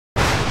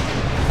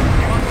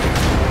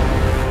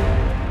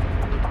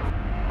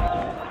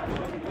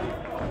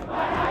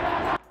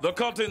The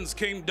curtains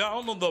came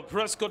down on the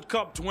Prescott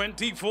Cup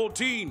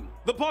 2014.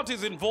 The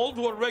parties involved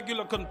were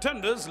regular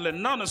contenders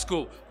Lenana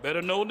School,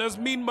 better known as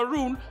Mean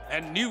Maroon,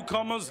 and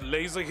newcomers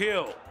Laser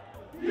Hill.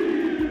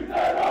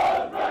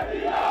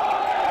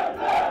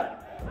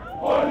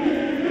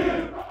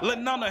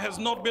 Lenana has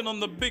not been on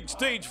the big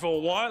stage for a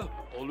while,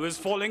 always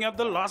falling at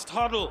the last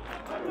hurdle.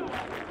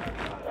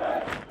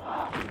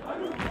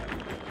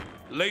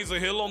 Laser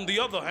Hill, on the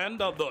other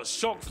hand, are the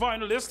shock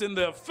finalists in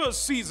their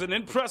first season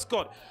in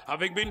Prescott,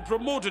 having been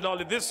promoted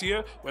early this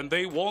year when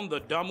they won the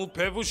Damu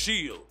Pevu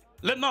Shield.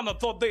 Lenana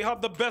thought they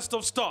had the best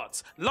of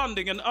starts,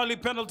 landing an early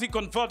penalty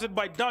converted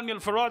by Daniel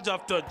Faraj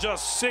after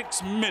just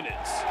 6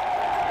 minutes.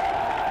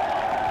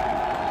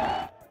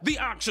 The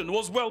action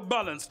was well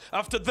balanced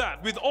after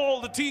that, with all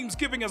the teams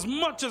giving as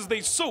much as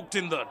they soaked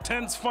in the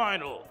tense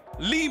final.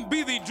 Liam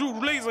Bidi drew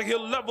Laser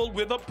Hill level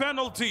with a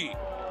penalty.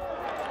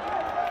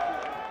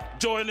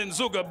 Joel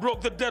Nzuga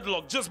broke the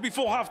deadlock just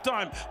before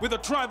halftime with a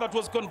try that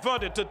was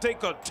converted to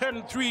take a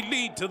 10-3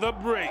 lead to the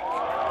break.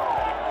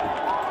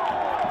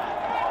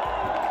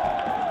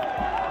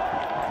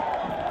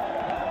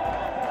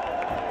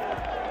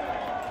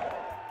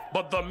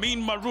 But the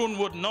Mean Maroon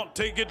would not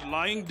take it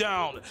lying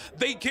down.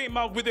 They came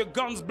out with their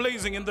guns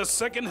blazing in the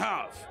second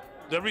half.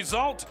 The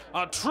result,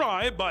 a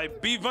try by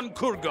Bivan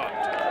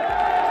Kurgat.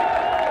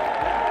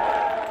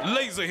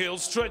 Laser Hill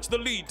stretched the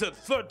lead to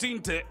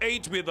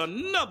 13-8 with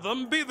another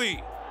Mbidi.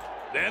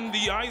 Then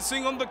the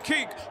icing on the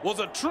cake was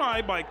a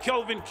try by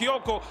Kelvin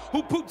Kioko,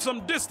 who put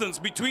some distance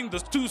between the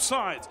two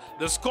sides.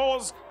 The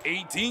score's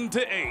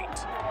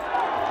 18-8.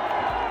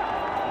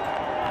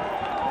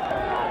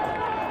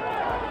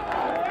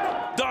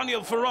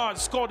 Daniel Faraj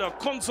scored a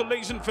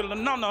consolation for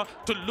Lenana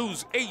to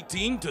lose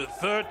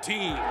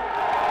 18-13.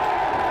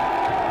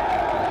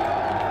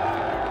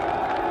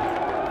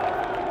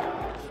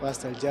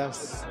 First, I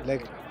just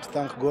like to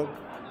thank God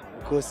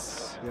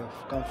because we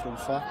have come from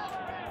far,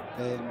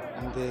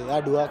 and the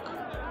hard work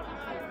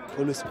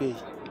always pay.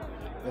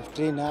 We have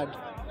trained hard.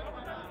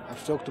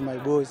 I've talked to my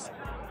boys.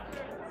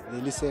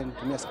 They listen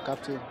to me as a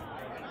captain,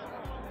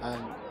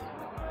 and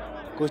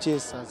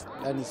coaches has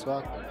done his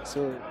work.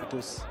 So it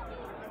was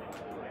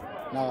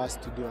now us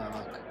to do our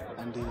work,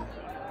 and we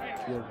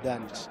have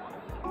done it.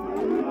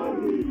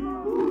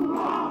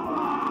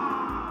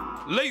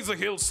 Laser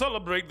Hill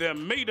celebrate their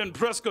maiden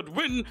Prescott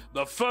win,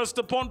 the first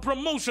upon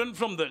promotion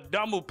from the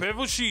Damu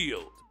Pevu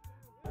Shield.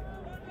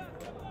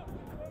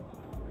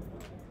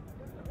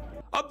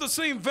 At the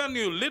same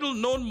venue,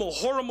 little-known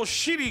Mohoro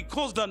Moshiri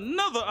caused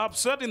another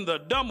upset in the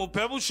Damu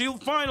Pevu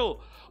Shield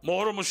final.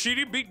 Mohoro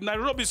Moshiri beat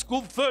Nairobi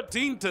School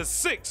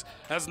 13-6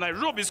 as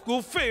Nairobi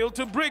School failed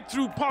to break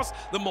through past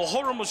the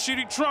Mohoro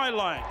Moshiri try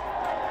line.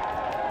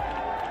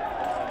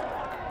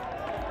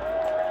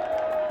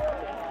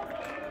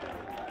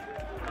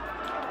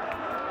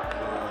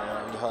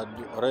 Had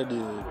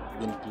already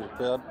been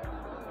prepared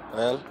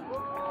well,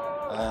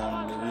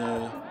 and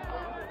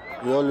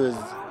we always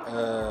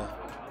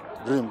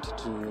dreamed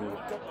to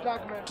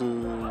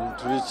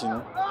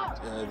reaching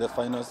the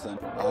finals, and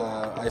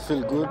I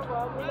feel good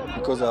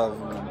because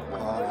I've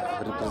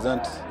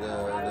represent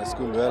the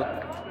school well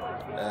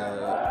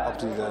up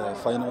to the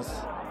finals,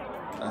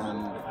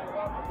 and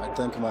I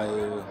thank my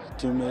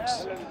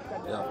teammates.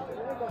 Yeah.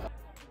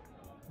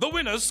 The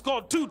winners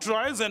scored 2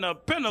 tries and a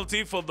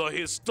penalty for the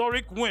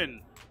historic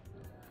win.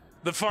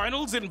 The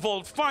finals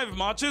involved 5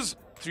 matches,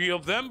 3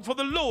 of them for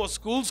the lower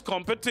schools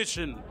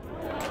competition.